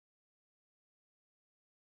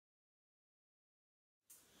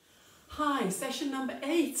Hi, session number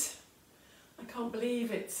 8. I can't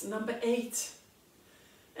believe it's number 8.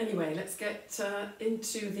 Anyway, let's get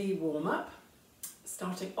into the warm-up.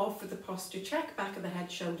 Starting off with the posture check, back of the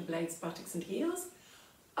head, shoulder blades, buttocks and heels,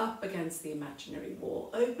 up against the imaginary wall.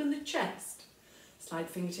 Open the chest, slide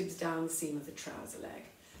fingertips down the seam of the trouser leg.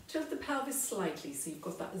 Tilt the pelvis slightly so you've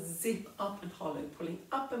got that zip up and hollow, pulling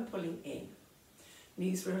up and pulling in.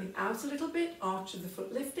 Knees rolling out a little bit, arch of the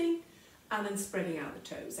foot lifting, and then spreading out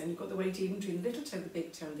the toes. And you've got the weight even between the little toe, the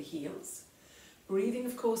big toe and the heels. Breathing,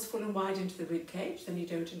 of course, full and wide into the rib cage, then you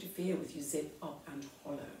don't interfere with your zip up and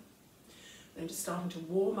hollow. Then just starting to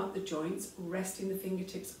warm up the joints, resting the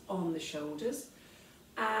fingertips on the shoulders,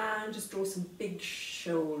 and just draw some big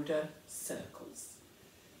shoulder circles.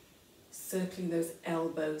 Circling those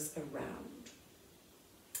elbows around.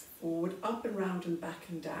 Forward, up and round and back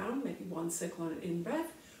and down, maybe one circle on an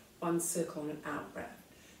in-breath, one circle on an out-breath.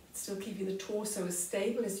 Still keeping the torso as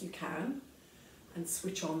stable as you can, and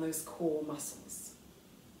switch on those core muscles.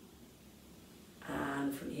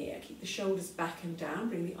 And from here, keep the shoulders back and down,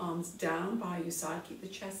 bring the arms down by your side, keep the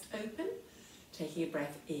chest open, taking a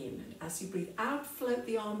breath in. And as you breathe out, float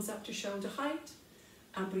the arms up to shoulder height,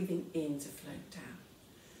 and breathing in to float down.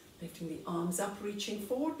 Lifting the arms up, reaching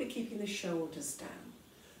forward, but keeping the shoulders down.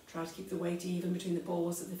 Try to keep the weight even between the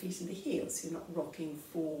balls of the feet and the heels, so you're not rocking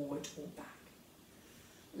forward or back.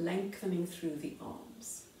 Lengthening through the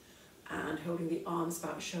arms and holding the arms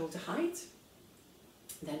about shoulder height,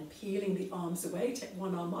 then peeling the arms away, take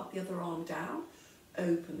one arm up, the other arm down,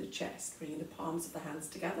 open the chest, bringing the palms of the hands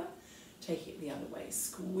together, take it the other way,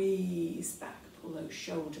 squeeze back, pull those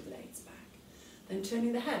shoulder blades back, then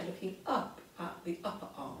turning the head, looking up at the upper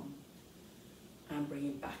arm and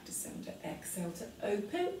bringing back to center. Exhale to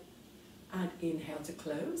open and inhale to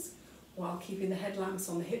close, while keeping the headlamps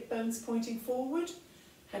on the hip bones pointing forward,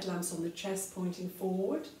 headlamps on the chest pointing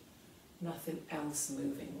forward, nothing else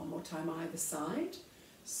moving. One more time either side,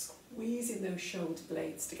 squeezing those shoulder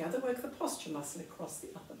blades together, work the posture muscle across the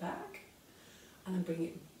upper back, and then bring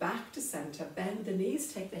it back to center, bend the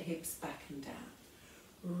knees, take the hips back and down,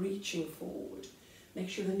 reaching forward. Make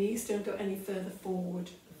sure the knees don't go any further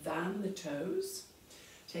forward than the toes.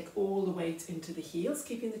 Take all the weight into the heels,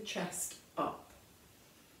 keeping the chest up.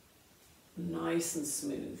 Nice and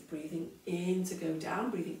smooth, breathing in to go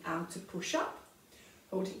down, breathing out to push up,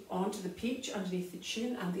 holding on to the peach underneath the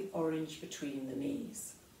chin and the orange between the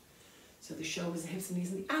knees. So the shoulders, the hips and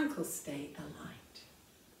knees and the ankles stay aligned.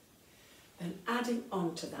 Then adding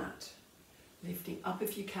on to that, lifting up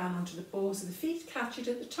if you can onto the balls of the feet, catch it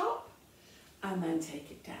at the top, and then take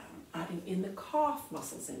it down, adding in the calf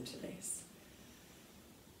muscles into this.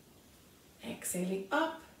 Exhaling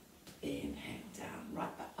up, inhale down,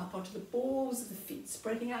 right back up onto the balls of the feet,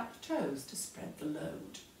 spreading out the toes to spread the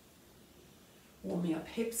load. Warming up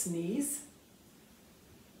hips, knees,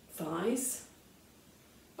 thighs,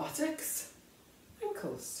 buttocks,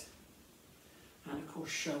 ankles, and of course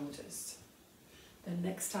shoulders. Then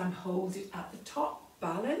next time hold it at the top,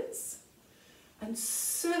 balance, and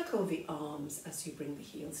circle the arms as you bring the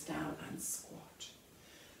heels down and squat.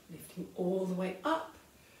 Lifting all the way up,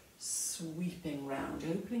 sweeping round,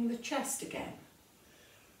 opening the chest again,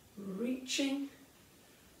 reaching,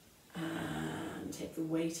 and take the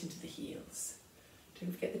weight into the heels.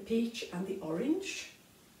 Don't forget the peach and the orange.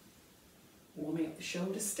 Warming up the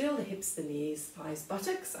shoulders still, the hips, the knees, thighs,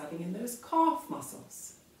 buttocks, adding in those calf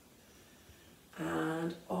muscles.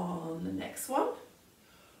 And on the next one,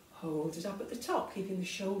 hold it up at the top, keeping the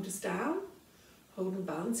shoulders down, hold and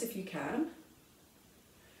balance if you can,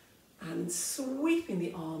 and sweeping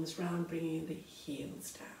the arms round, bringing the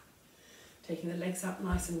heels down. Taking the legs up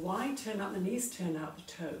nice and wide, turn out the knees, turn out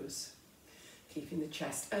the toes. Keeping the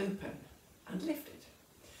chest open and lifted.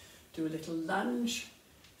 Do a little lunge,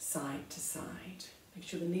 side to side. Make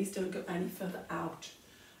sure the knees don't go any further out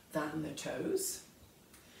than the toes.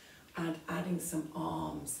 And adding some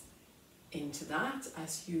arms into that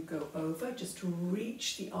as you go over, just to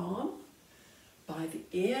reach the arm by the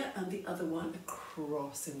ear and the other one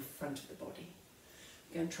across in front of the body.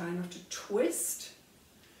 Again, try not to twist.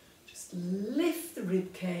 Just lift the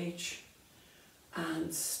rib cage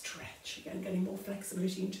and stretch. Again, getting more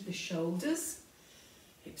flexibility into the shoulders,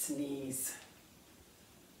 hips, knees,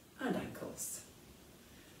 and ankles.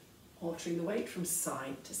 Altering the weight from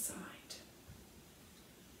side to side.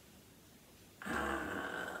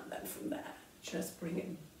 And then from there, just bring it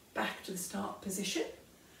back to the start position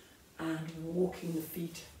and walking the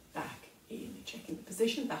feet back in. Checking the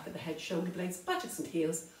position, back of the head, shoulder blades, buttocks and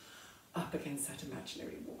heels up against that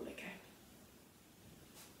imaginary wall again.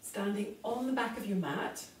 Standing on the back of your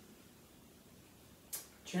mat,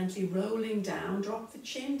 Gently rolling down, drop the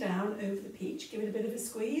chin down over the peach, give it a bit of a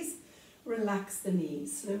squeeze, relax the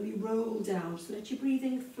knees, slowly roll down, just let your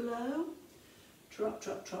breathing flow, drop,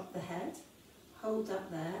 drop, drop the head, hold that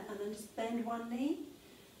there, and then just bend one knee,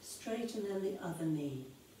 straighten then the other knee,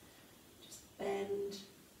 just bend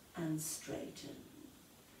and straighten,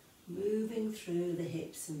 moving through the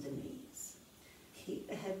hips and the knees. Keep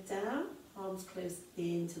the head down, arms close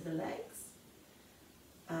into the legs,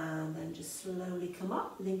 and then just slowly come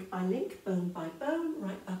up, link by link, bone by bone,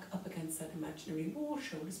 right back up against that imaginary wall,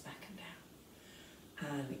 shoulders back and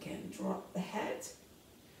down. And again, drop the head,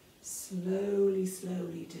 slowly,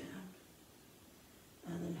 slowly down.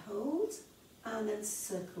 And then hold, and then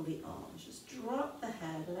circle the arms. Just drop the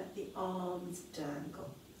head, let the arms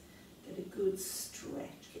dangle. Get a good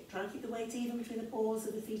stretch. Try and keep the weight even between the balls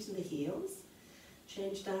of the feet and the heels.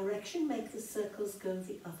 Change direction, make the circles go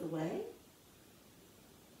the other way.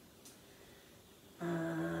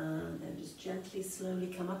 And then just gently, slowly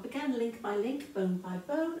come up again, link by link, bone by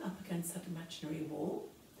bone, up against that imaginary wall.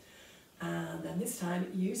 And then this time,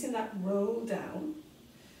 using that roll down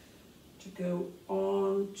to go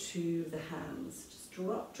onto the hands. Just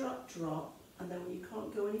drop, drop, drop. And then when you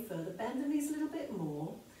can't go any further, bend the knees a little bit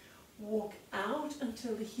more. Walk out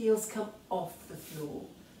until the heels come off the floor.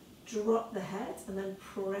 Drop the head and then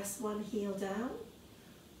press one heel down.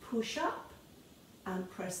 Push up and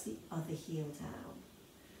press the other heel down.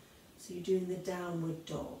 So you're doing the downward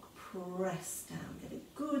dog. Press down, get a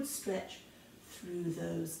good stretch through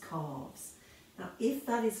those calves. Now, if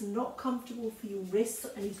that is not comfortable for your wrists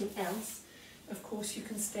or anything else, of course you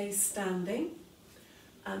can stay standing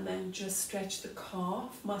and then just stretch the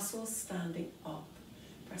calf muscles standing up.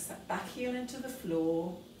 Press that back heel into the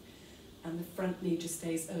floor and the front knee just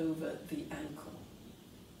stays over the ankle.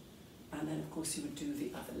 And then, of course, you would do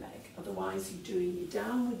the other leg. Otherwise, you're doing your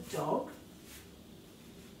downward dog.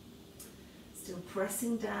 Still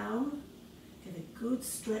pressing down. Get a good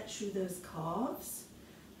stretch through those calves.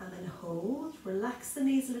 And then hold. Relax the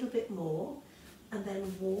knees a little bit more. And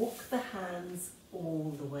then walk the hands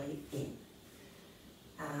all the way in.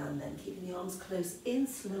 And then keeping the arms close in,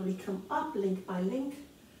 slowly come up, link by link.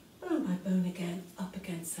 Bone by bone again, up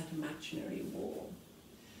against that imaginary wall.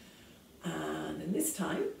 And then this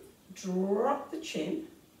time, drop the chin.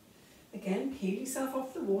 Again, peel yourself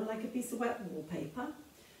off the wall like a piece of wet wallpaper.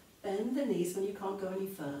 Bend the knees when you can't go any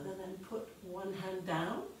further. Then put one hand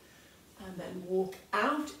down and then walk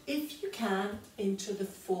out, if you can, into the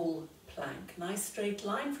full plank. Nice straight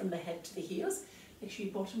line from the head to the heels. Make sure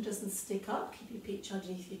your bottom doesn't stick up. Keep your peach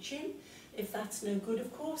underneath your chin. If that's no good,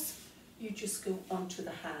 of course, you just go onto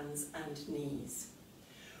the hands and knees.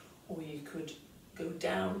 Or you could go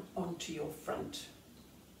down onto your front.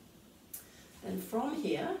 And from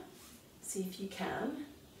here, see if you can,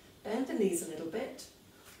 bend the knees a little bit,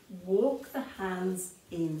 walk the hands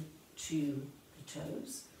into the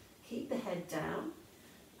toes, keep the head down,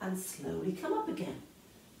 and slowly come up again,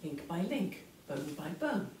 link by link, bone by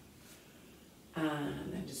bone.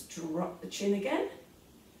 And then just drop the chin again,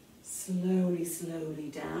 slowly, slowly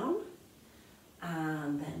down,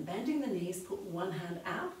 and then bending the knees, put one hand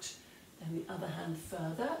out, then the other hand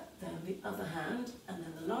further, then the other hand, and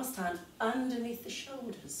then the last hand underneath the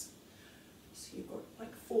shoulders. So you've got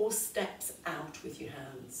like 4 steps out with your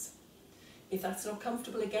hands. If that's not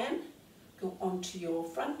comfortable again, go onto your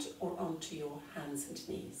front or onto your hands and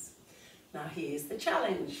knees. Now here's the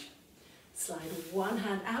challenge. Slide one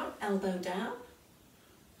hand out, elbow down,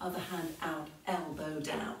 other hand out, elbow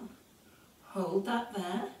down. Hold that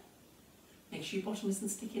there. Make sure your bottom isn't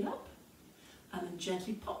sticking up. And then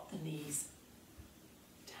gently pop the knees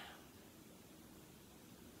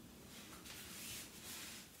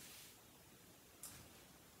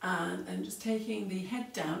down. And just taking the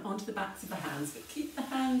head down onto the backs of the hands, but keep the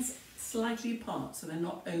hands slightly apart so they're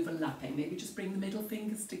not overlapping. Maybe just bring the middle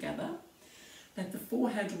fingers together. Let the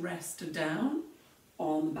forehead rest down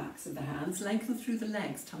on the backs of the hands. Lengthen through the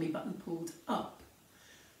legs, tummy button pulled up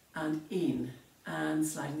and in. And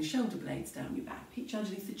sliding the shoulder blades down your back. Peach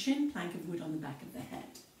underneath the chin, plank of wood on the back of the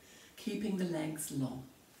head. Keeping the legs long.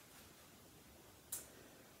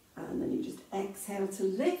 And then you just exhale to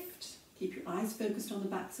lift. Keep your eyes focused on the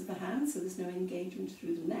backs of the hands so there's no engagement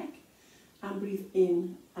through the neck. And breathe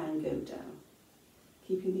in and go down.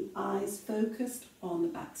 Keeping the eyes focused on the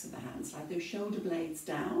backs of the hands. Slide those shoulder blades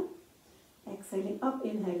down. Exhaling up,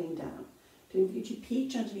 inhaling down. Don't forget your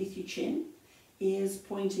peach underneath your chin. Ears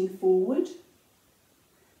pointing forward.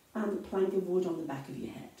 And the plank of wood on the back of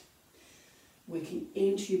your head. Working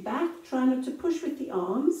into your back, try not to push with the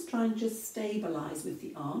arms, try and just stabilise with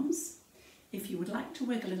the arms. If you would like to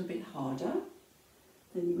work a little bit harder,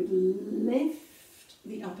 then you would lift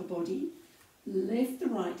the upper body, lift the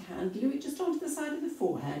right hand, glue it just onto the side of the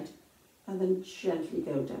forehead, and then gently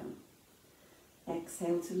go down.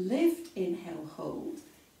 Exhale to lift, inhale, hold.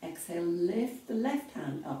 Exhale, lift the left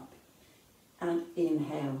hand up, and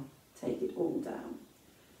inhale, take it all down.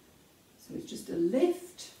 So it's just a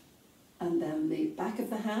lift, and then the back of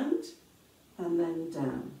the hand, and then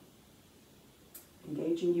down.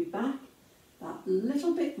 Engaging your back that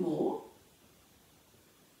little bit more.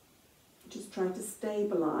 Just try to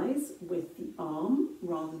stabilise with the arm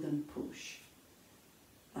rather than push.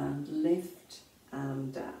 And lift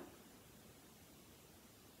and down.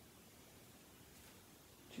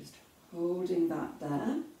 Just holding that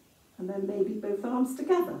there, and then maybe both arms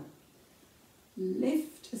together.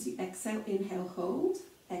 Lift as you exhale, inhale, hold.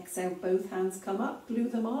 Exhale, both hands come up, glue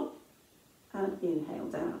them on, and inhale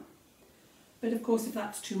down. But of course, if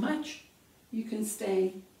that's too much, you can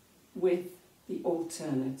stay with the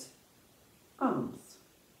alternate arms.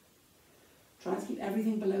 Try to keep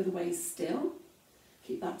everything below the waist still.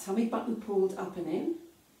 Keep that tummy button pulled up and in,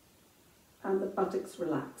 and the buttocks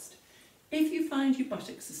relaxed. If you find your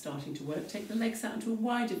buttocks are starting to work, take the legs out into a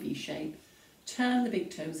wider V shape, turn the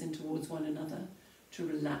big toes in towards one another to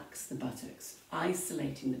relax the buttocks,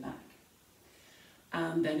 isolating the back.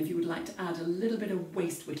 And then if you would like to add a little bit of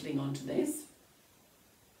waist whittling onto this,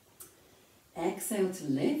 exhale to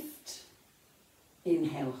lift,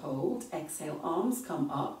 inhale, hold, exhale, arms come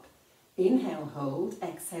up, inhale, hold,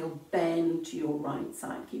 exhale, bend to your right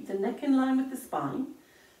side. Keep the neck in line with the spine,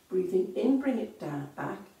 breathing in, bring it down,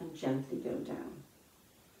 back, and gently go down.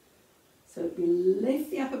 So we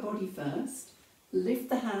lift the upper body first, lift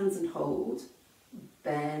the hands and hold,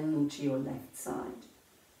 bend to your left side,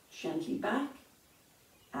 gently back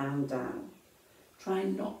and down. Try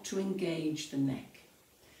not to engage the neck.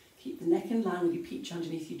 Keep the neck in line with your peach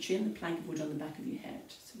underneath your chin, the plank of wood on the back of your head.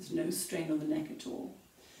 So there's no strain on the neck at all.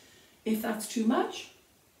 If that's too much,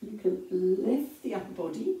 you can lift the upper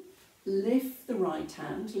body, lift the right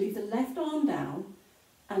hand, leave the left arm down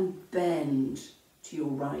and bend to your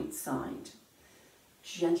right side.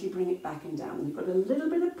 Gently bring it back and down. You've got a little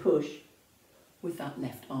bit of push with that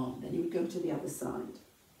left arm. Then you would go to the other side.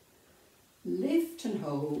 Lift and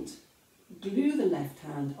hold. Glue the left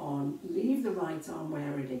hand on, leave the right arm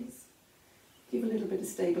where it is. Give a little bit of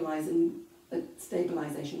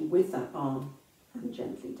stabilisation with that arm and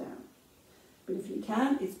gently down. But if you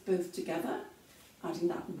can, it's both together, adding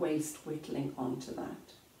that waist whittling onto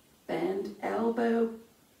that. Bend, elbow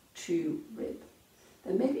to rib.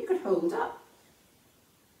 Then maybe you could hold up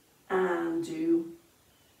and do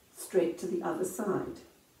straight to the other side.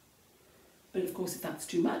 But of course, if that's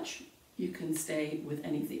too much, you can stay with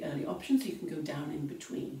any of the early options. You can go down in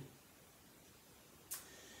between.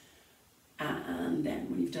 And then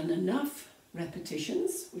when you've done enough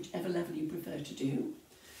repetitions, whichever level you prefer to do,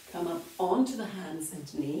 come up onto the hands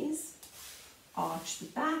and knees, arch the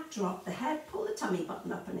back, drop the head, pull the tummy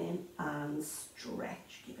button up and in, and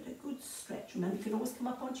stretch. Give it a good stretch. Remember, you can always come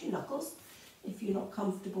up onto your knuckles if you're not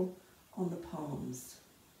comfortable on the palms.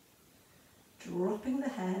 Dropping the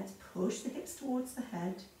head, push the hips towards the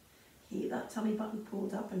head. Keep that tummy button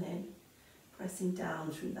pulled up and in, pressing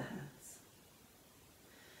down through the hands.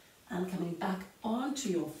 And coming back onto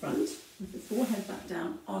your front, with the forehead back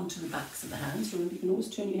down onto the backs of the hands. Remember, you can always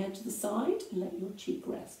turn your head to the side and let your cheek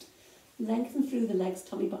rest. Lengthen through the legs,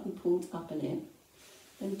 tummy button pulled up and in.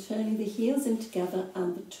 Then turning the heels in together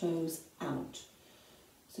and the toes out.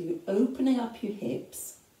 So you're opening up your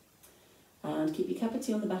hips, and keep your cup of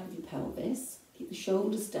tea on the back of your pelvis. Keep the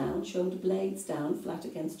shoulders down, shoulder blades down, flat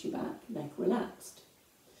against your back, neck relaxed.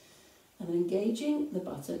 And then engaging the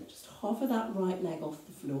buttock, just hover that right leg off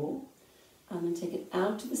the floor, and then take it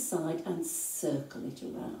out to the side and circle it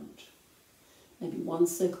around. Maybe one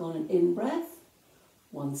circle on an in-breath,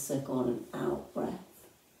 one circle on an out-breath.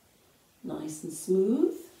 Nice and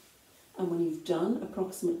smooth. And when you've done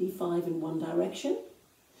approximately 5 in one direction,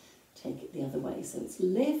 take it the other way. So it's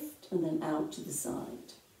lift and then out to the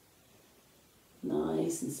side.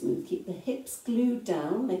 Nice and smooth. Keep the hips glued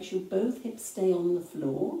down. Make sure both hips stay on the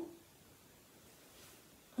floor.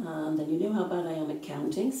 And then you know how bad I am at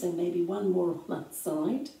counting, so maybe one more on that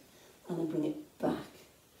side, and then bring it back.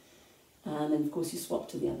 And then of course you swap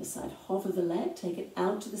to the other side. Hover the leg, take it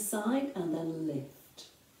out to the side, and then lift.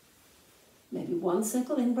 Maybe one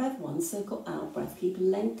circle in breath, one circle out breath. Keep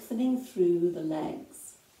lengthening through the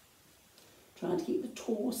legs. Try to keep the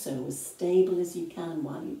torso as stable as you can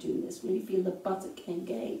while you do this. Really feel the buttock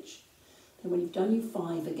engage. Then when you've done your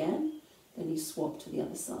 5 again, then you swap to the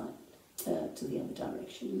other side, to the other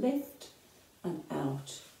direction. Lift and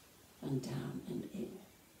out and down and in.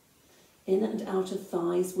 In and out of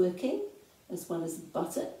thighs working. as well as the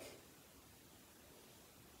buttock.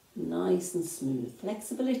 Nice and smooth.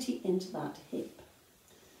 Flexibility into that hip.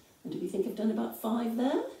 And do we think I've done about 5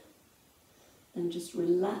 there? And just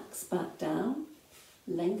relax back down,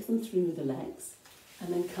 lengthen through the legs,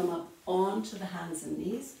 and then come up onto the hands and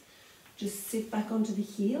knees. Just sit back onto the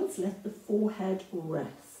heels, let the forehead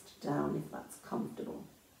rest down if that's comfortable.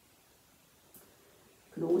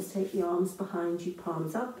 You can always take the arms behind you,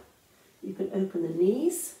 palms up. You can open the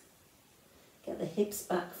knees, get the hips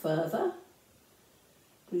back further.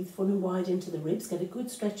 Breathe full and wide into the ribs, get a good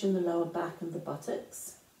stretch in the lower back and the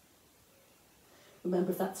buttocks.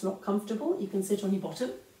 Remember, if that's not comfortable, you can sit on your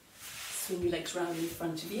bottom, swing your legs round in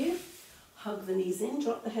front of you, hug the knees in,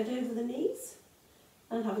 drop the head over the knees,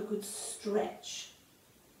 and have a good stretch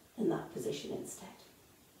in that position instead.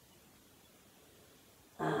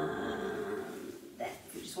 And then,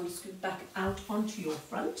 if you just want to scoot back out onto your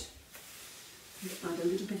front, you add a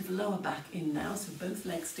little bit of a lower back in now, so both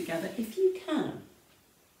legs together if you can.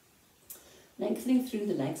 Lengthening through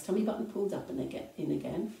the legs, tummy button pulled up and in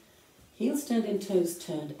again. Heels turned in, toes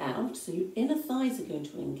turned out, so your inner thighs are going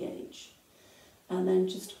to engage. And then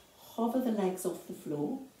just hover the legs off the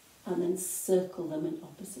floor and then circle them in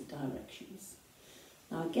opposite directions.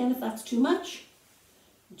 Now again, if that's too much,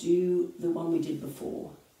 do the one we did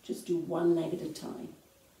before. Just do one leg at a time.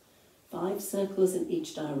 5 circles in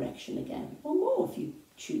each direction again, or more if you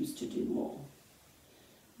choose to do more.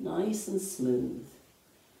 Nice and smooth.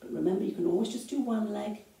 But remember, you can always just do one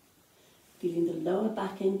leg, feeling the lower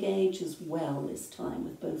back engage as well this time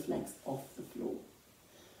with both legs off the floor.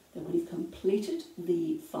 Then when you've completed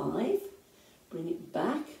the 5, bring it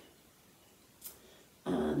back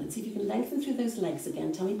and then see if you can lengthen through those legs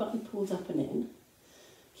again, tummy button pulled up and in.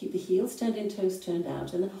 Keep the heels turned in, toes turned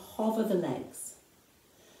out, and then hover the legs.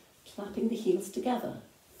 Clapping the heels together.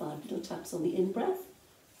 5 little taps on the in-breath,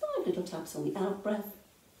 5 little taps on the out-breath,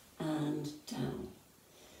 and down.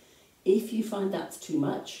 If you find that's too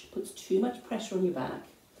much, puts too much pressure on your back,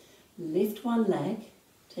 lift one leg,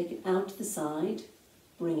 take it out to the side,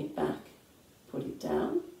 bring it back, put it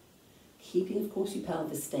down, keeping of course your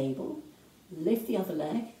pelvis stable, lift the other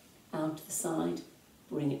leg, out to the side,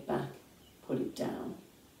 bring it back, put it down.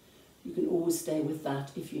 You can always stay with that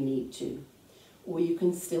if you need to. Or you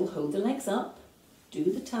can still hold the legs up, do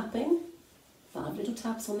the tapping, 5 little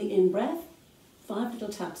taps on the in-breath, 5 little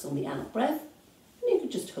taps on the out-breath, and you can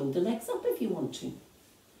just hold the legs up if you want to.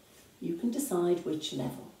 You can decide which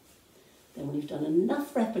level. Then when you've done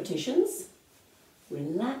enough repetitions,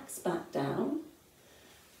 relax back down,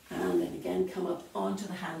 and then again come up onto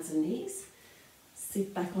the hands and knees.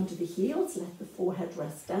 Sit back onto the heels, let the forehead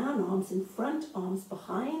rest down, arms in front, arms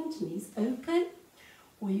behind, knees open.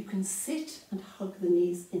 Or you can sit and hug the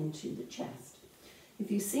knees into the chest.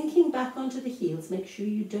 If you're sinking back onto the heels, make sure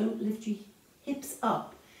you don't lift your hips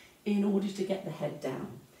up in order to get the head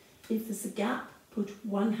down. If there's a gap, put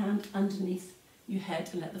one hand underneath your head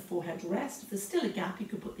and let the forehead rest. If there's still a gap, you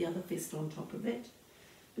can put the other fist on top of it.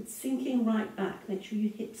 But sinking right back, make sure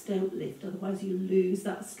your hips don't lift, otherwise you lose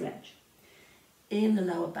that stretch in the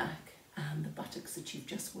lower back and the buttocks that you've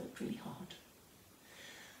just worked really hard.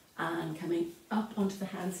 And coming up onto the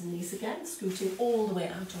hands and knees again, scooting all the way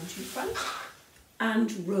out onto your front,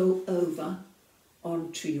 and roll over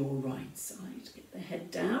onto your right side. Get the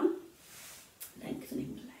head down,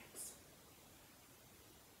 lengthening the legs.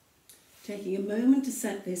 Taking a moment to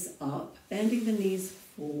set this up, bending the knees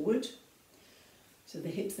forward, so the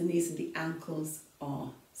hips, the knees and the ankles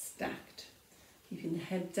are stacked. Keeping the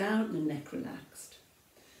head down and the neck relaxed.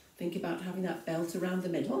 Think about having that belt around the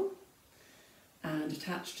middle, and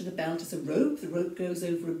attached to the belt is a rope. The rope goes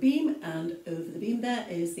over a beam, and over the beam there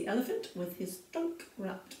is the elephant with his trunk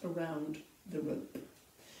wrapped around the rope.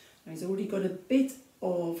 Now he's already got a bit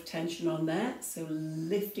of tension on there, so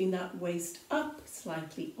lifting that waist up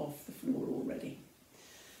slightly off the floor already.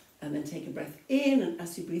 And then take a breath in, and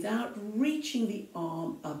as you breathe out, reaching the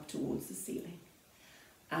arm up towards the ceiling.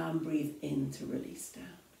 And breathe in to release down.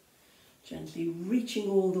 Gently reaching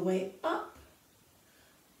all the way up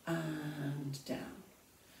and down.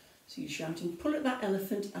 So you're shouting, pull at that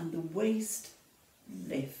elephant, and the waist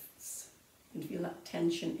lifts. You can feel that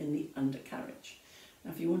tension in the undercarriage.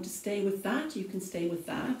 Now if you want to stay with that, you can stay with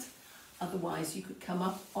that. Otherwise you could come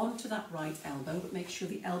up onto that right elbow, but make sure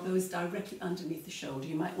the elbow is directly underneath the shoulder.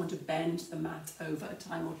 You might want to bend the mat over a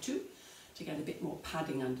time or two to get a bit more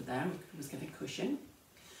padding under there. You could always get a cushion.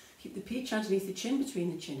 Keep the peach underneath the chin,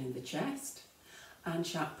 between the chin and the chest, and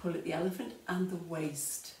shout, pull at the elephant, and the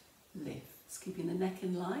waist lifts. Keeping the neck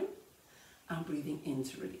in line and breathing in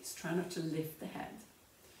to release. Try not to lift the head.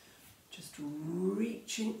 Just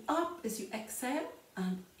reaching up as you exhale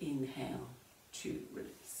and inhale. to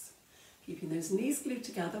release. Keeping those knees glued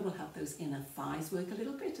together will help those inner thighs work a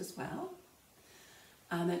little bit as well.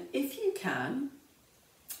 And then if you can,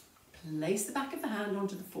 place the back of the hand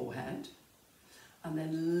onto the forehead and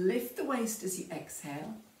then lift the waist as you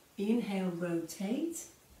exhale. Inhale, rotate,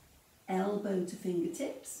 elbow to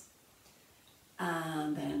fingertips,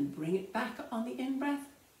 and then bring it back on the in-breath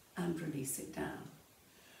and release it down.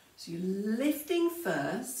 So you're lifting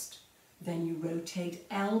first, then you rotate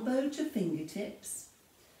elbow to fingertips,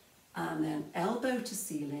 and then elbow to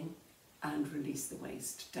ceiling, and release the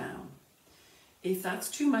waist down. If that's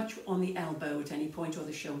too much on the elbow at any point or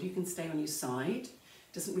the shoulder, you can stay on your side.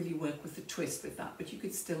 It doesn't really work with the twist with that, but you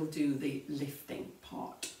could still do the lifting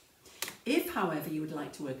part. If, however, you would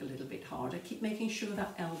like to work a little bit harder, keep making sure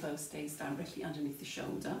that elbow stays directly underneath the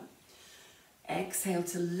shoulder. Exhale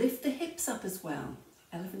to lift the hips up as well.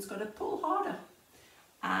 Elephant's got to pull harder.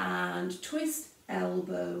 And twist,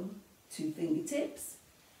 elbow to fingertips.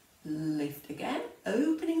 Lift again,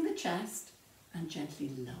 opening the chest and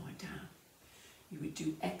gently lower down. You would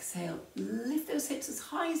do exhale, lift those hips as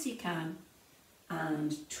high as you can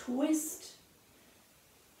and twist,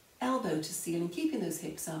 elbow to ceiling, keeping those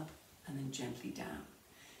hips up and then gently down.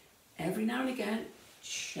 Every now and again,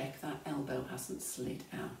 check that elbow hasn't slid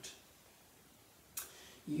out.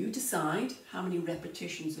 You decide how many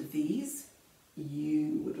repetitions of these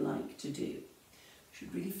you would like to do. You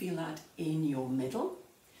should really feel that in your middle,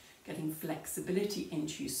 getting flexibility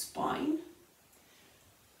into your spine,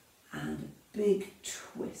 and a big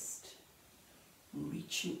twist,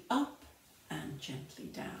 reaching up and gently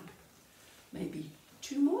down. Maybe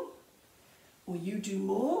 2 more, or you do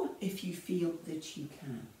more if you feel that you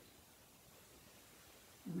can.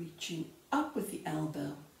 Reaching up with the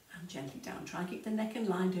elbow and gently down. Try and keep the neck in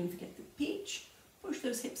line, don't forget the peach. Push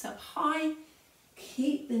those hips up high,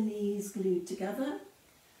 keep the knees glued together,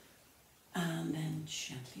 and then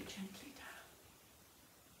gently, gently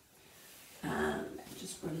down. And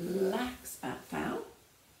just relax back down.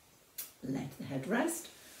 Let the head rest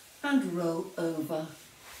and roll over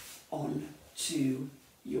onto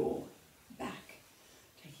your back.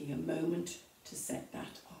 Taking a moment to set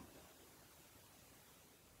that up.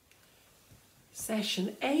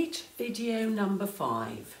 Session 8, video number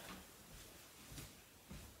 5.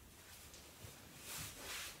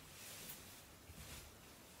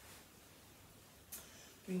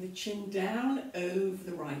 Bring the chin down over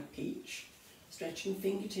the right peach, stretching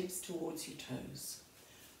fingertips towards your toes.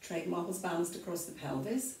 Trade marbles balanced across the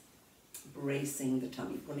pelvis, bracing the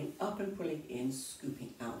tummy, pulling up and pulling in,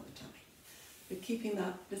 scooping out the tummy. But keeping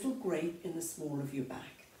that little grape in the small of your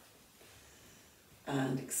back.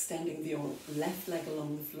 And extending your left leg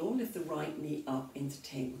along the floor, lift the right knee up into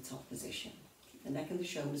tabletop position. Keep the neck and the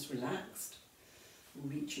shoulders relaxed,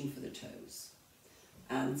 reaching for the toes.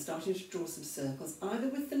 And starting to draw some circles, either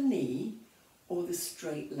with the knee or the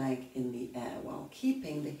straight leg in the air, while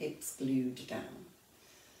keeping the hips glued down.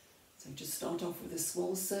 So just start off with a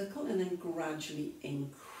small circle and then gradually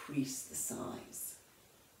increase the size.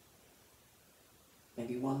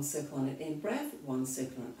 Maybe 1 circle on an in-breath, 1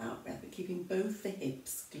 circle on an out-breath, but keeping both the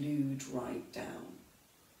hips glued right down.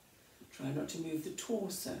 Try not to move the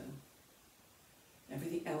torso.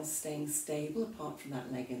 Everything else staying stable apart from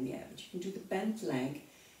that leg in the air. But you can do the bent leg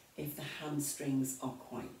if the hamstrings are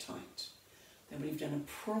quite tight. Then when you've done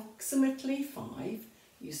approximately 5,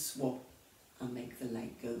 you swap and make the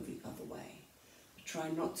leg go the other way. But try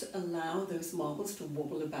not to allow those marbles to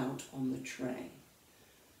wobble about on the tray.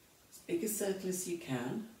 As big a circle as you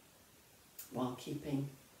can while keeping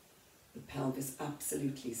the pelvis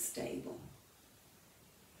absolutely stable.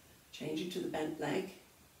 Changing to the bent leg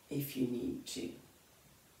if you need to.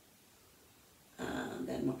 And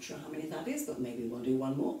then not sure how many that is, but maybe we'll do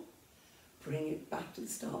 1 more. Bring it back to the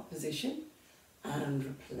start position and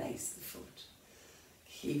replace the foot.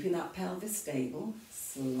 Keeping that pelvis stable,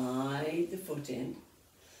 slide the foot in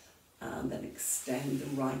and then extend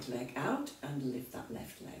the right leg out and lift that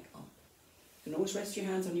left leg up. You can always rest your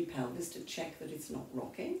hands on your pelvis to check that it's not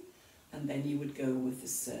rocking, and then you would go with the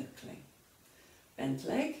circling. Bent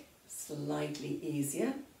leg, slightly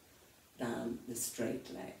easier than the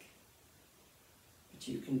straight leg. But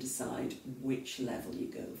you can decide which level you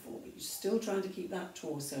go for, but you're still trying to keep that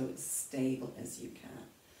torso as stable as you can.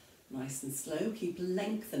 Nice and slow, keep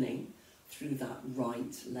lengthening through that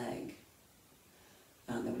right leg.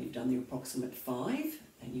 And then when you've done the approximate 5,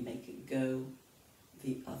 then you make it go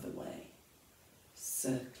the other way,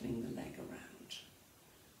 circling the leg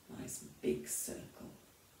around. Nice big circle.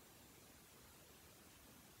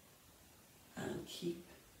 And keep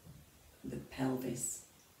the pelvis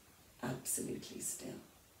absolutely still.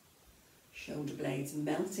 Shoulder blades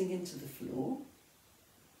melting into the floor.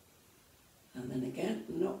 And then again,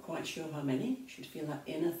 not quite sure how many. You should feel that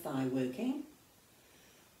inner thigh working.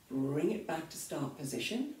 Bring it back to start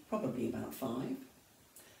position, probably about 5.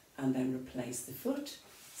 And then replace the foot.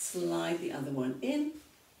 Slide the other one in.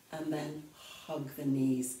 And then hug the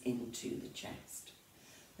knees into the chest.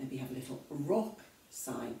 Maybe have a little rock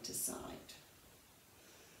side to side.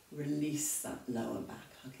 Release that lower back,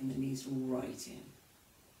 hugging the knees right in.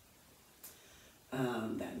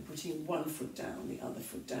 And then putting one foot down, the other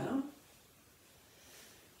foot down.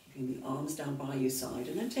 Keeping the arms down by your side,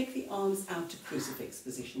 and then take the arms out to crucifix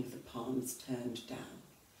position with the palms turned down.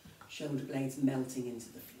 Shoulder blades melting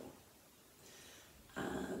into the floor.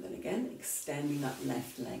 And then again, extending that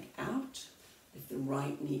left leg out. Lift the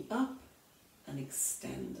right knee up and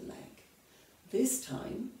extend the leg. This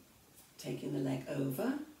time, taking the leg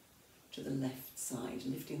over to the left side,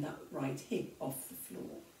 lifting that right hip off the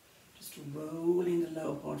floor. Just rolling the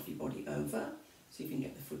lower part of your body over so you can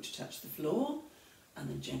get the foot to touch the floor, and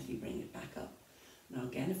then gently bring it back up. Now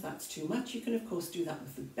again, if that's too much, you can of course do that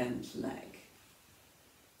with the bent leg.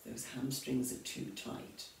 If those hamstrings are too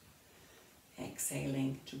tight.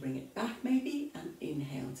 Exhaling to bring it back maybe, and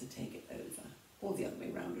inhale to take it over. Or the other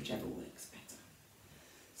way around, whichever works better.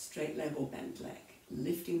 Straight leg or bent leg.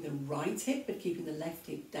 Lifting the right hip but keeping the left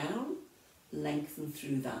hip down. Lengthen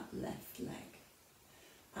through that left leg.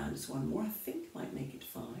 And just one more, I think, might make it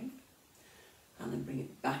 5. And then bring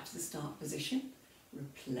it back to the start position.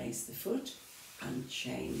 Replace the foot and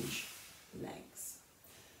change legs.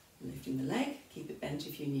 Lifting the leg, keep it bent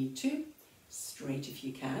if you need to, straight if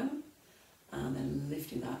you can, and then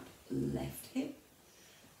lifting that left hip.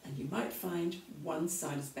 And you might find one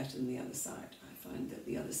side is better than the other side. I find that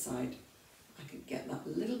the other side, I could get that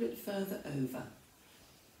a little bit further over.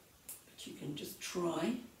 But you can just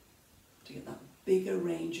try to get that bigger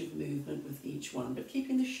range of movement with each one, but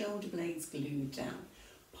keeping the shoulder blades glued down,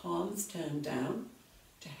 palms turned down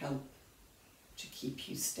to help to keep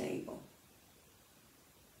you stable.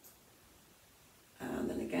 And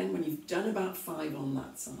then again, when you've done about 5 on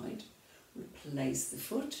that side, replace the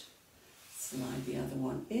foot, slide the other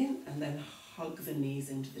one in, and then hug the knees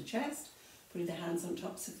into the chest, putting the hands on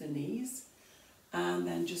tops of the knees, and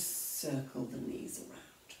then just circle the knees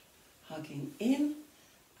around, hugging in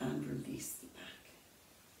and release the back.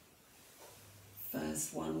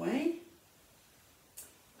 First one way,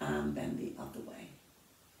 and then the other way.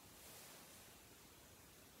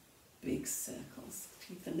 Big circles.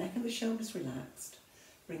 Keep the neck and the shoulders relaxed.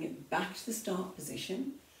 Bring it back to the start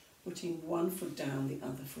position, putting one foot down, the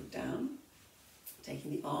other foot down. Taking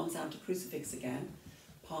the arms out to crucifix again,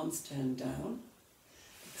 palms turned down.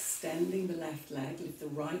 Extending the left leg, lift the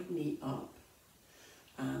right knee up.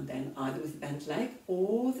 And then either with the bent leg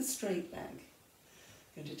or the straight leg.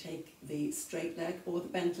 Going to take the straight leg or the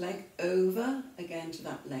bent leg over again to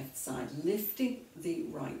that left side, lifting the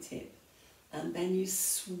right hip. And then you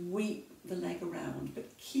sweep the leg around,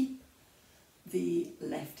 but keep the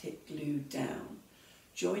left hip glued down.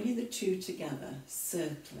 Joining the two together,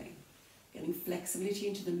 circling. Getting flexibility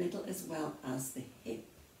into the middle as well as the hip.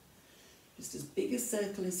 Just as big a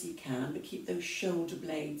circle as you can, but keep those shoulder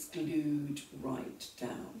blades glued right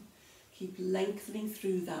down. Keep lengthening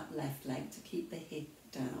through that left leg to keep the hip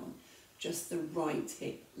down. Just the right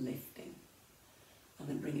hip lifting. And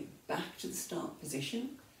then bring it back to the start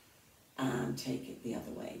position and take it the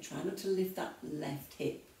other way. Try not to lift that left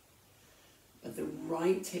hip, but the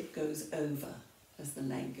right hip goes over as the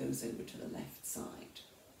leg goes over to the left side.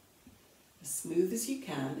 As smooth as you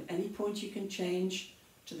can. At any point you can change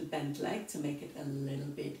to the bent leg to make it a little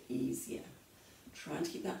bit easier. Try to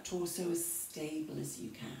keep that torso as stable as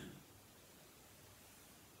you can.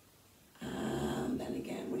 And then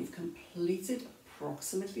again, when you've completed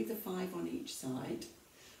approximately the 5 on each side,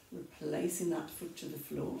 replacing that foot to the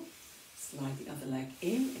floor, slide the other leg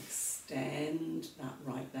in, extend that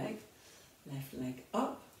right leg, left leg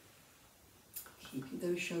up, keeping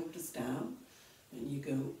those shoulders down, and you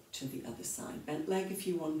go to the other side. Bent leg if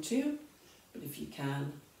you want to, but if you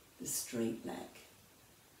can, the straight leg.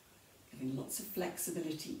 Giving lots of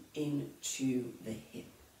flexibility into the hip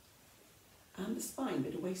and the spine,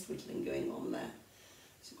 bit of waist whittling going on there.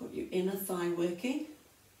 So you've got your inner thigh working,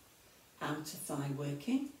 outer thigh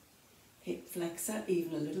working, hip flexor,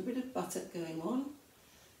 even a little bit of buttock going on.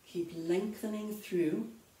 Keep lengthening through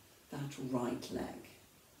that right leg.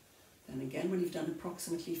 Then again, when you've done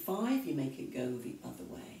approximately 5, you make it go the other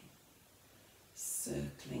way.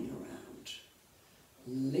 Circling around.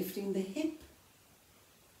 Lifting the hip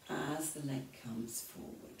as the leg comes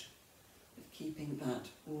forward. But keeping that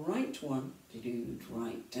right one glued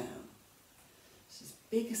right down. Just as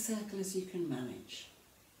big a circle as you can manage.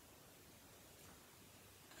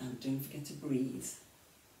 And don't forget to breathe.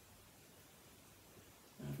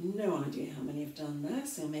 I have no idea how many I've done there,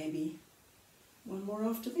 so maybe one more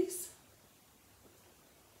after this.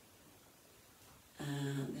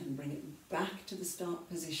 And then bring it back to the start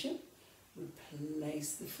position.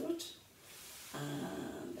 Replace the foot.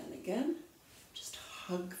 And then again, just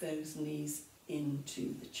hug those knees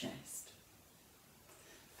into the chest.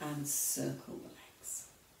 And circle the legs.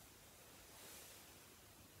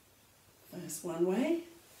 First one way.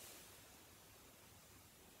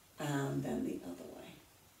 And then the other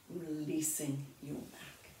way. Releasing your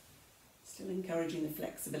back. Still encouraging the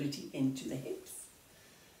flexibility into the hips.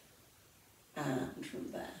 And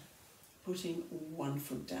from there, putting one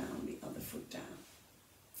foot down, the other foot down.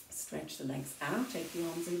 Stretch the legs out, take the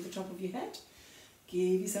arms over the top of your head.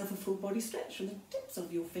 Give yourself a full body stretch from the tips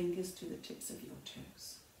of your fingers to the tips of your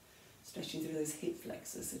toes. Stretching through those hip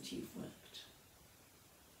flexors that you've worked.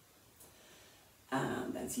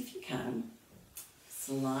 And then see if you can,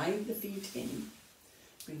 slide the feet in.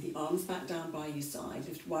 Bring the arms back down by your side.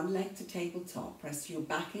 Lift one leg to tabletop. Press your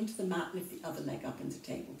back into the mat. Lift the other leg up into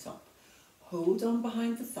tabletop. Hold on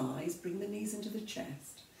behind the thighs. Bring the knees into the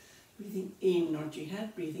chest. Breathing in, nod your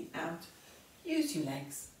head. Breathing out. Use your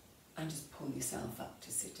legs and just pull yourself up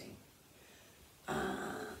to sitting.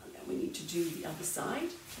 And then we need to do the other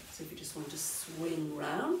side. So if you just want to swing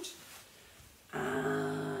round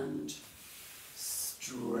and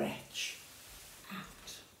stretch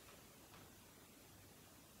out.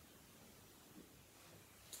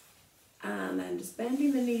 And then just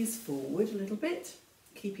bending the knees forward a little bit,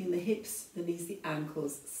 keeping the hips, the knees, the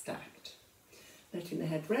ankles stacked. Letting the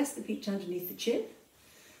head rest, the feet underneath the chin.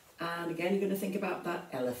 And again, you're going to think about that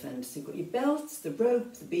elephant. So you've got your belts, the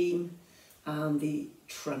rope, the beam, and the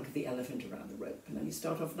trunk of the elephant around the rope. And then you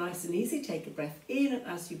start off nice and easy. Take a breath in, and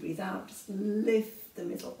as you breathe out, just lift the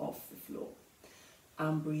middle off the floor.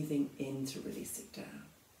 And breathing in to release it down.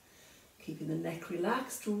 Keeping the neck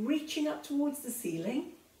relaxed, reaching up towards the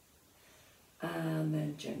ceiling. And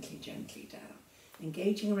then gently, gently down.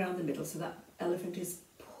 Engaging around the middle so that elephant is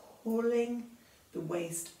pulling the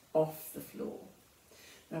waist off the floor.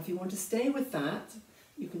 Now if you want to stay with that,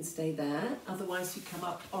 you can stay there. Otherwise you come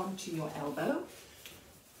up onto your elbow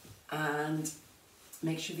and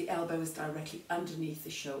make sure the elbow is directly underneath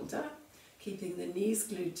the shoulder, keeping the knees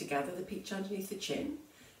glued together, the peach underneath the chin.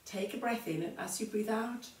 Take a breath in, and as you breathe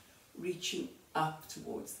out, reaching up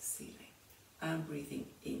towards the ceiling and breathing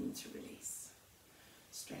in to release.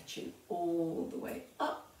 Stretching all the way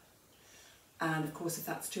up. And of course, if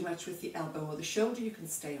that's too much with the elbow or the shoulder, you can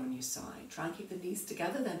stay on your side. Try and keep the knees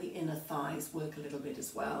together, then the inner thighs work a little bit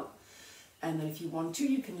as well. And then if you want to,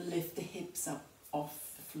 you can lift the hips up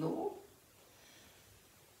off the floor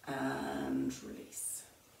and release.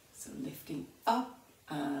 So lifting up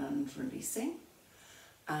and releasing.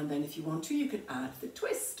 And then if you want to, you can add the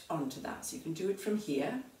twist onto that. So you can do it from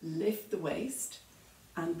here, lift the waist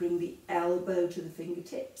and bring the elbow to the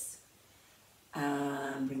fingertips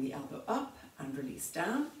and bring the elbow up and release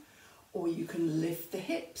down. Or you can lift the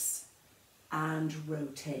hips and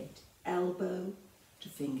rotate elbow to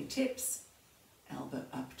fingertips, elbow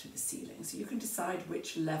up to the ceiling. So you can decide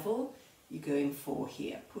which level you're going for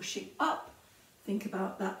here. Pushing up, think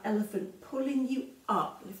about that elephant pulling you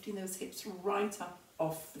up, lifting those hips right up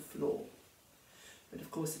off the floor. But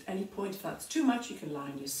of course, at any point, if that's too much, you can lie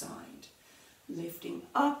on your side. Lifting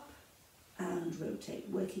up and rotate,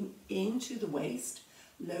 working into the waist,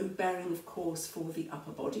 load bearing of course for the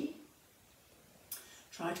upper body.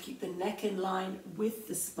 Try to keep the neck in line with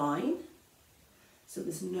the spine so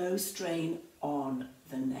there's no strain on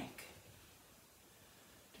the neck.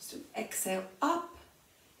 Just an exhale up,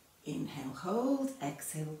 inhale hold,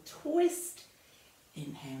 exhale twist,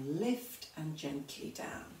 inhale lift and gently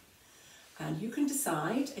down. And you can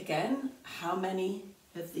decide again how many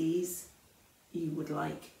of these you would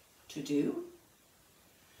like to do,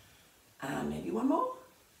 and maybe one more,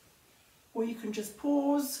 or you can just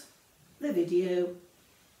pause the video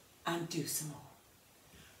and do some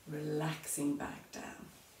more, relaxing back down,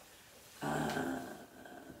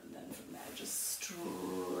 and then from there just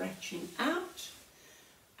stretching out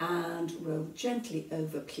and roll gently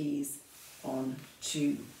over please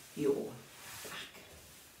onto your back.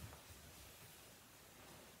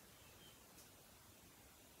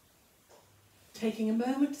 Taking a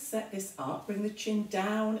moment to set this up, bring the chin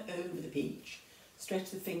down over the peach, stretch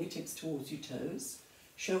the fingertips towards your toes,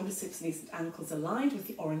 shoulders, hips, knees and ankles aligned with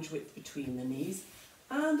the orange width between the knees,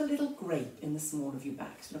 and a little grape in the small of your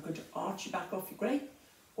back. So you're not going to arch your back off your grape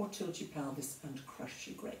or tilt your pelvis and crush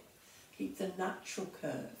your grape. Keep the natural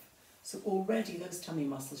curve So already those tummy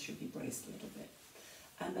muscles should be braced a little bit.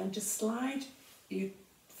 And then just slide your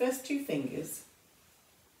first two fingers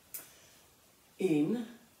in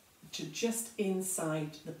to just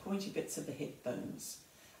inside the pointy bits of the hip bones.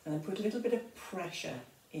 And then put a little bit of pressure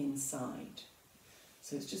inside.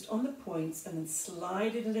 So it's just on the points, and then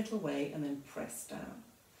slide it a little way and then press down.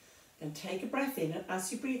 Then take a breath in, and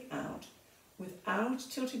as you breathe out, without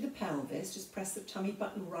tilting the pelvis, just press the tummy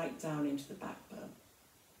button right down into the backbone.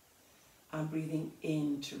 And breathing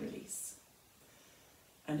in to release.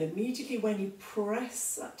 And immediately when you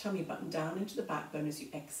press that tummy button down into the backbone as you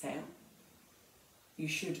exhale, you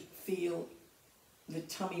should feel the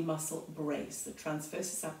tummy muscle brace, the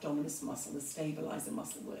transversus abdominis muscle, the stabilizer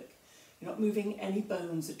muscle work. You're not moving any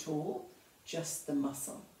bones at all, just the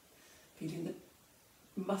muscle. Feeling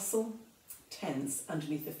the muscle tense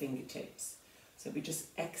underneath the fingertips. So we just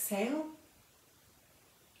exhale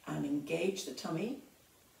and engage the tummy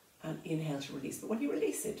and inhale to release. But when you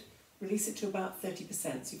release it to about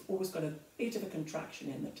 30%, so you've always got a bit of a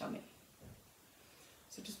contraction in the tummy.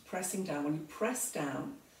 So just pressing down. When you press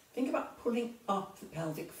down, think about pulling up the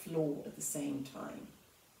pelvic floor at the same time.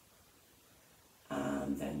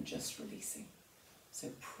 And then just releasing. So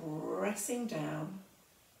pressing down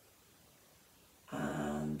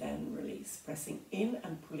and then release. Pressing in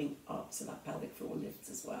and pulling up so that pelvic floor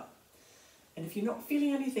lifts as well. And if you're not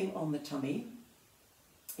feeling anything on the tummy,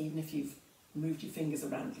 even if you've moved your fingers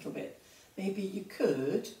around a little bit, maybe you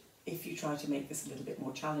could, if you try to make this a little bit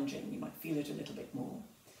more challenging, you might feel it a little bit more.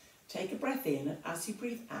 Take a breath in, and as you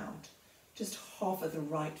breathe out, just hover the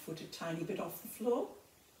right foot a tiny bit off the floor,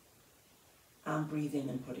 and breathe in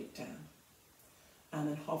and put it down. And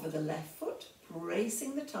then hover the left foot,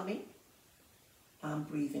 bracing the tummy, and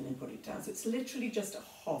breathe in and put it down. So it's literally just a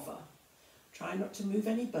hover. Try not to move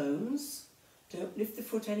any bones. Don't lift the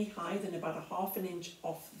foot any higher than about a ½ an inch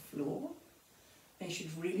off the floor. And you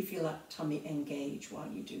should really feel that tummy engage while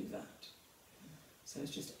you do that. So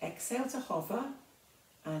it's just exhale to hover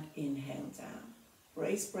and inhale down.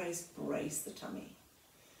 Brace, brace, brace the tummy.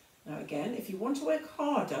 Now again, if you want to work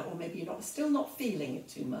harder, or maybe you're still not feeling it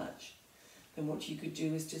too much, then what you could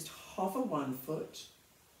do is just hover one foot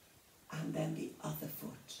and then the other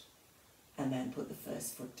foot, and then put the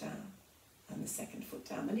first foot down and the second foot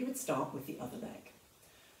down. Then you would start with the other leg.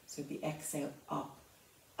 So the exhale up,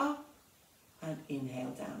 up, and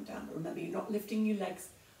inhale down, down. But remember, you're not lifting your legs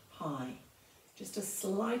high, just a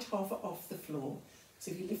slight hover off the floor.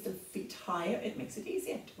 So if you lift the feet higher, it makes it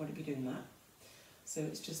easier to want to be doing that. So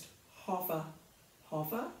it's just hover,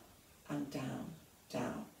 hover, and down,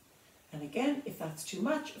 down. And again, if that's too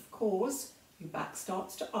much, of course, your back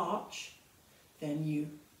starts to arch, then you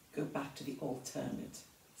go back to the alternate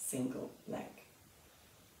single leg.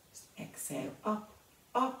 Just exhale up,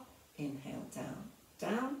 up, inhale down,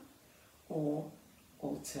 down, or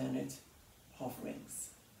alternate hoverings.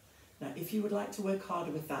 Now, if you would like to work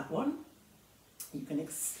harder with that one, you can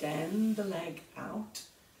extend the leg out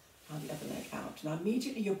and the other leg out. Now,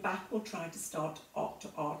 immediately your back will try to start to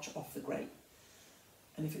arch off the grape.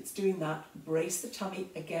 And if it's doing that, brace the tummy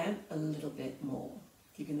again a little bit more.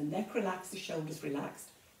 Keeping the neck relaxed, the shoulders relaxed,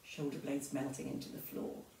 shoulder blades melting into the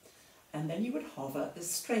floor. And then you would hover the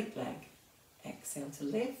straight leg. Exhale to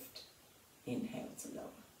lift, inhale to lower.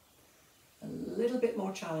 A little bit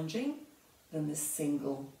more challenging than the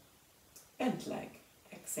single bent leg.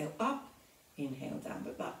 Exhale up, inhale down.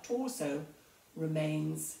 But that torso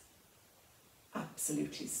remains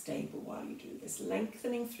absolutely stable while you do this,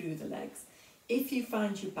 lengthening through the legs. If you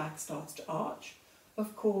find your back starts to arch,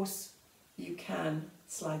 of course, you can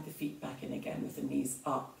slide the feet back in again with the knees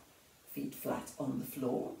up, feet flat on the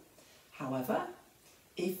floor. However,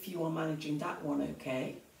 if you are managing that one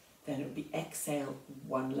okay, then it would be exhale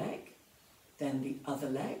one leg, then the other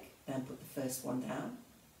leg, then put the first one down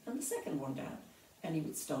and the second one down. And you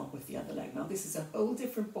would start with the other leg. Now this is a whole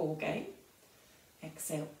different ball game.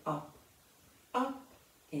 Exhale up, up,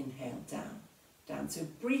 inhale down, down. So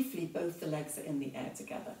briefly, both the legs are in the air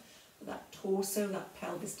together. But that torso, that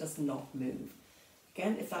pelvis does not move.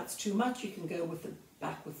 Again, if that's too much, you can go with the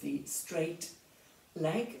back with the straight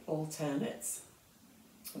leg alternates.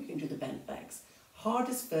 Or you can do the bent legs.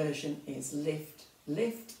 Hardest version is lift,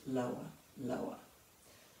 lift, lower, lower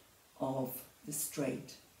of the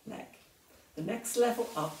straight leg. The next level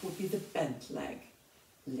up would be the bent leg.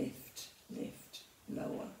 Lift, lift,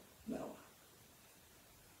 lower, lower.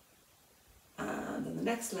 And then the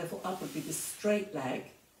next level up would be the straight leg,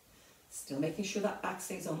 still making sure that back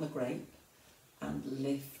stays on the grape, and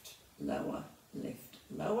lift, lower, lift,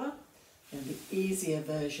 lower. And the easier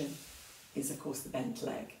version is, of course, the bent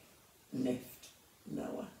leg. Lift,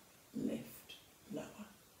 lower, lift, lower.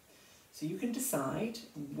 So you can decide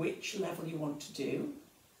which level you want to do,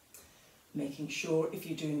 making sure if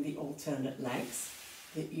you're doing the alternate legs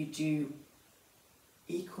that you do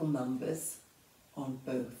equal numbers on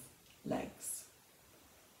both legs.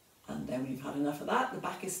 And then when you've had enough of that, the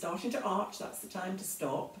back is starting to arch, that's the time to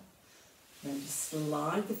stop. Then just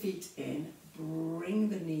slide the feet in, bring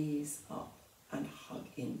the knees up and hug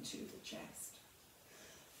into the chest.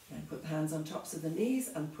 Then put the hands on tops of the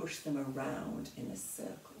knees and push them around in a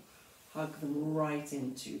circle. Hug them right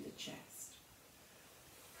into the chest.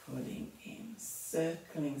 Pulling in,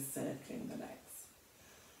 circling the legs.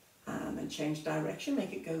 And then change direction,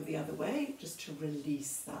 make it go the other way, just to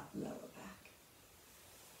release that lower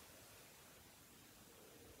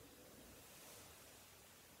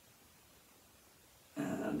back.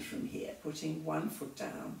 And from here, putting one foot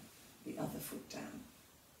down, the other foot down.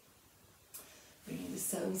 Bringing the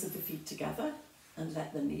soles of the feet together and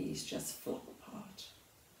let the knees just flop apart.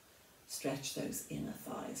 Stretch those inner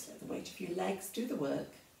thighs. Let the weight of your legs do the work.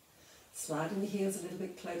 Sliding the heels a little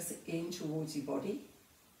bit closer in towards your body.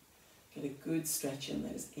 Get a good stretch in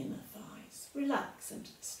those inner thighs. Relax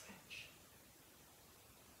into the stretch.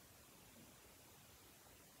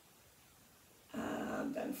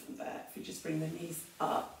 And then from there, if you just bring the knees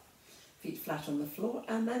up, feet flat on the floor,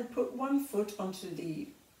 and then put one foot onto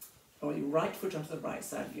or your right foot onto the right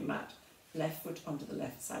side of your mat, left foot onto the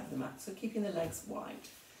left side of the mat. So keeping the legs wide.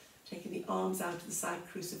 Taking the arms out to the side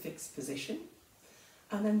crucifix position,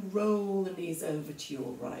 and then roll the knees over to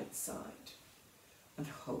your right side and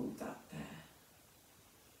hold that there.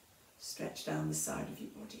 Stretch down the side of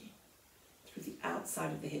your body through the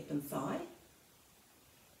outside of the hip and thigh,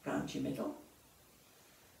 round your middle.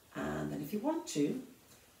 And then if you want to,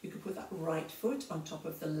 you could put that right foot on top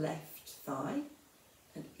of the left thigh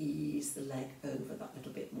and ease the leg over that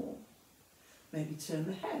little bit more. Maybe turn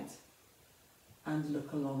the head and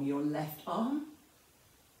look along your left arm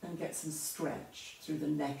and get some stretch through the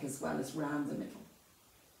neck as well as round the middle.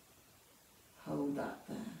 Hold that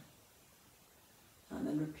there. And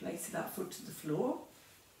then replace that foot to the floor.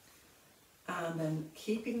 And then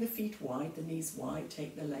keeping the feet wide, the knees wide,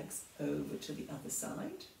 take the legs over to the other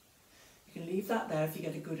side. You can leave that there if you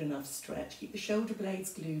get a good enough stretch. Keep the shoulder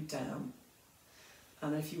blades glued down.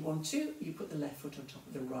 And if you want to, you put the left foot on top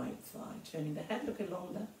of the right thigh, turning the head, look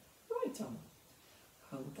along the right arm.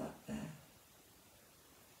 Hold that there.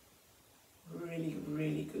 Really,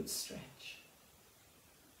 really good stretch.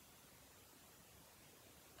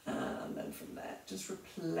 And then from there, just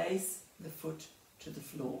replace the foot to the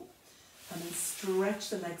floor. And then stretch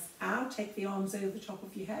the legs out, take the arms over the top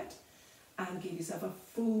of your head and give yourself a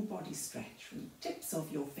full body stretch from the tips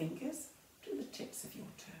of your fingers to the tips of your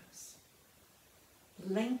toes.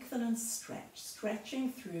 Lengthen and stretch,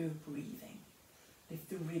 stretching through breathing. Lift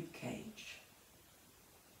the rib cage.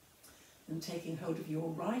 And taking hold of your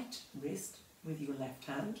right wrist with your left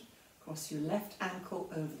hand, cross your left ankle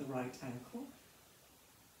over the right ankle.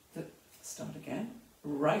 Start again.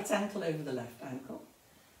 Right ankle over the left ankle.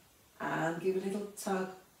 And give a little tug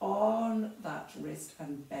on that wrist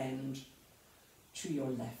and bend to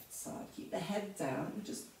your left side. Keep the head down and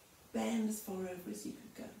just bend as far over as you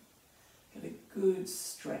can go. Get a good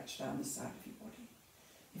stretch down the side of your body.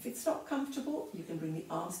 If it's not comfortable, you can bring the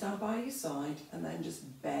arms down by your side and then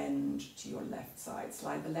just bend to your left side.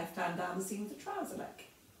 Slide the left hand down the seam of the trouser leg.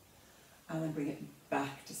 And then bring it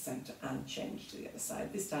back to centre and change to the other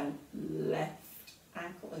side. This time, left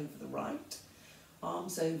ankle over the right.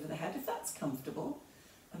 Arms over the head if that's comfortable,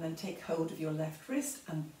 and then take hold of your left wrist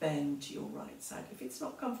and bend to your right side. If it's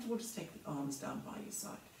not comfortable, just take the arms down by your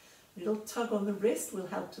side. A little tug on the wrist will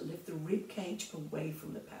help to lift the rib cage away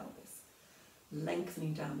from the pelvis,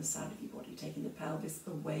 lengthening down the side of your body, taking the pelvis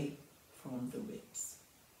away from the ribs,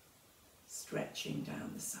 stretching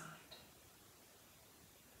down the side.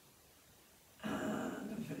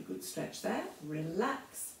 And we've had a good stretch there.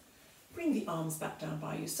 Relax. Bring the arms back down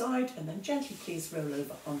by your side and then gently please roll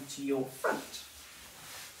over onto your front.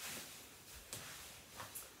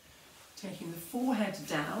 Taking the forehead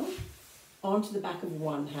down onto the back of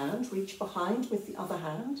one hand, reach behind with the other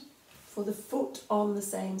hand for the foot on the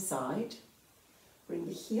same side. Bring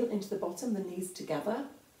the heel into the bottom, the knees together.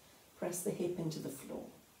 Press the hip into the floor.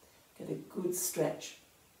 Get a good stretch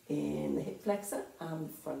in the hip flexor and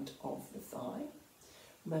the front of the thigh.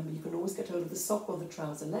 Remember, you can always get hold of the sock or the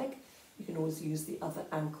trouser leg. You can always use the other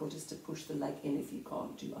ankle just to push the leg in if you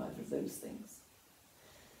can't do either of those things.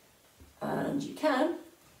 And you can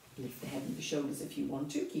lift the head and the shoulders if you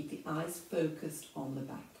want to. Keep the eyes focused on the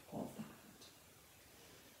back of the hand.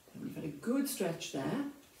 And we've had a good stretch there.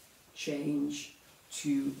 Change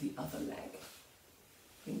to the other leg.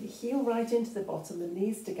 Bring the heel right into the bottom, the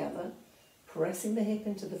knees together. pressing the hip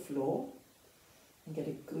into the floor, and get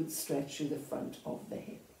a good stretch through the front of the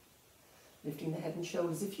hip. Lifting the head and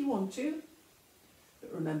shoulders if you want to,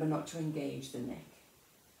 but remember not to engage the neck.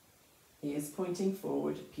 Ears pointing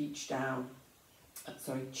forward, chin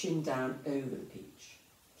down over the peach,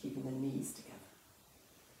 keeping the knees together.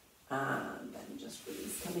 And then just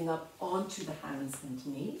release, coming up onto the hands and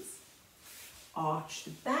knees. Arch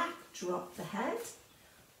the back, drop the head,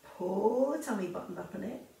 pull the tummy button up in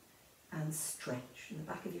it, and stretch in the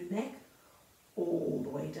back of your neck all the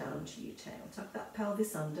way down to your tail. Tuck that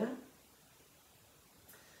pelvis under.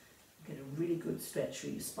 Get a really good stretch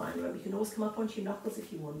through your spine. Remember, you can always come up onto your knuckles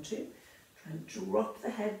if you want to. Try and drop the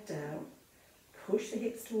head down, push the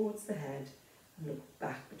hips towards the head, and look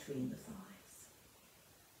back between the thighs.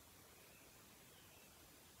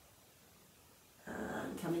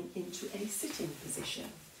 And coming into a sitting position.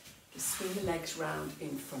 Just swing the legs round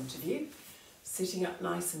in front of you. Sitting up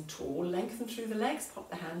nice and tall, lengthen through the legs, pop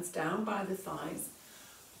the hands down by the thighs,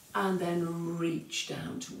 and then reach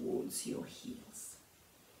down towards your heels.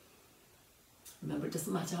 Remember, it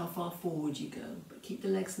doesn't matter how far forward you go, but keep the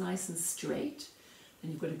legs nice and straight.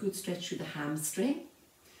 Then you've got a good stretch through the hamstring,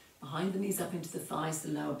 behind the knees up into the thighs, the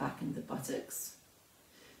lower back and the buttocks.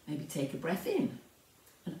 Maybe take a breath in,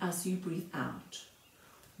 and as you breathe out,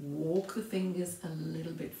 walk the fingers a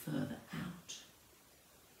little bit further out.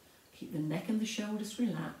 Keep the neck and the shoulders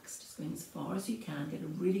relaxed, just going as far as you can. Get a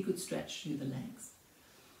really good stretch through the legs.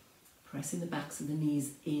 Pressing the backs of the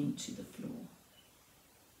knees into the floor.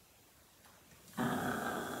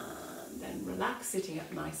 And then relax, sitting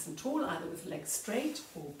up nice and tall, either with legs straight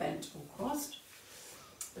or bent or crossed.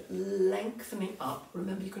 But lengthening up.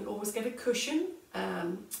 Remember, you can always get a cushion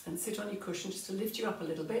and sit on your cushion just to lift you up a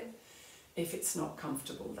little bit if it's not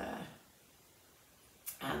comfortable there.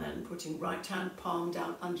 And then putting right hand palm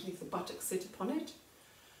down underneath the buttock, sit upon it,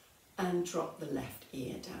 and drop the left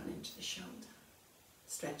ear down into the shoulder.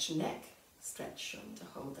 Stretch neck, stretch shoulder,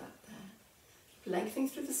 hold that there. Keep lengthening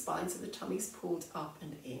through the spine so the tummy's pulled up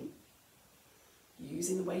and in,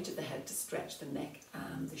 using the weight of the head to stretch the neck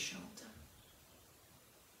and the shoulder.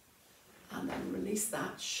 And then release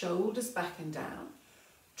that, shoulders back and down,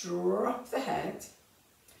 drop the head,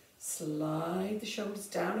 slide the shoulders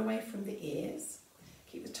down away from the ears.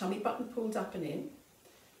 Keep the tummy button pulled up and in,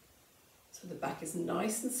 so the back is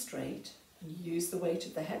nice and straight, and use the weight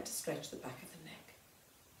of the head to stretch the back of the neck.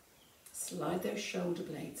 Slide those shoulder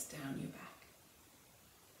blades down your back.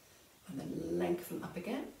 And then lengthen up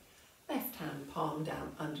again. Left hand palm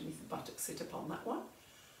down underneath the buttock, sit upon that one,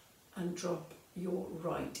 and drop your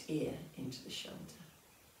right ear into the shoulder.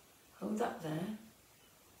 Hold that there.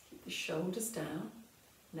 Keep the shoulders down,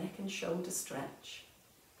 neck and shoulder stretch.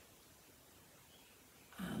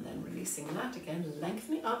 And then releasing that again,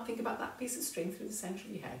 lengthening up. Think about that piece of string through the centre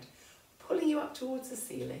of your head, pulling you up towards the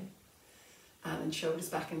ceiling. And then shoulders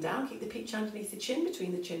back and down. Keep the peach underneath the chin,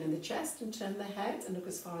 between the chin and the chest, and turn the head and look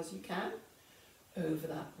as far as you can over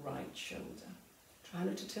that right shoulder. Try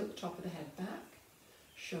not to tilt the top of the head back.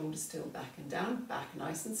 Shoulders still back and down, back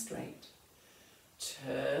nice and straight.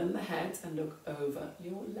 Turn the head and look over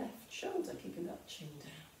your left shoulder, keeping that chin down.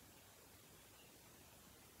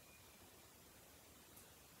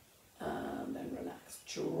 And then relax.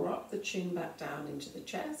 Drop the chin back down into the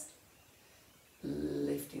chest,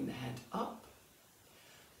 lifting the head up,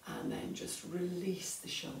 and then just release the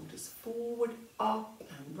shoulders forward, up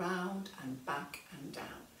and round and back and down.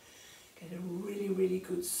 Get a really, really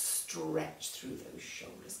good stretch through those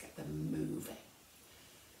shoulders. Get them moving.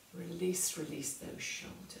 Release, release those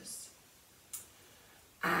shoulders.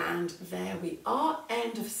 And there we are,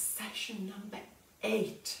 end of session number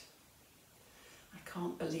 8. I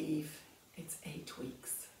can't believe it's 8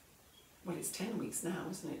 weeks. Well, it's 10 weeks now,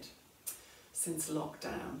 isn't it? Since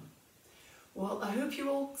lockdown. Well, I hope you're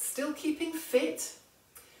all still keeping fit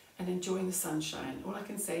and enjoying the sunshine. All I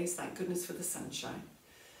can say is thank goodness for the sunshine.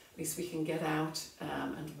 At least we can get out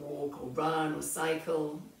and walk or run or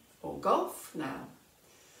cycle or golf now.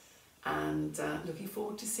 And looking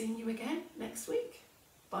forward to seeing you again next week.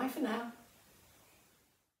 Bye for now.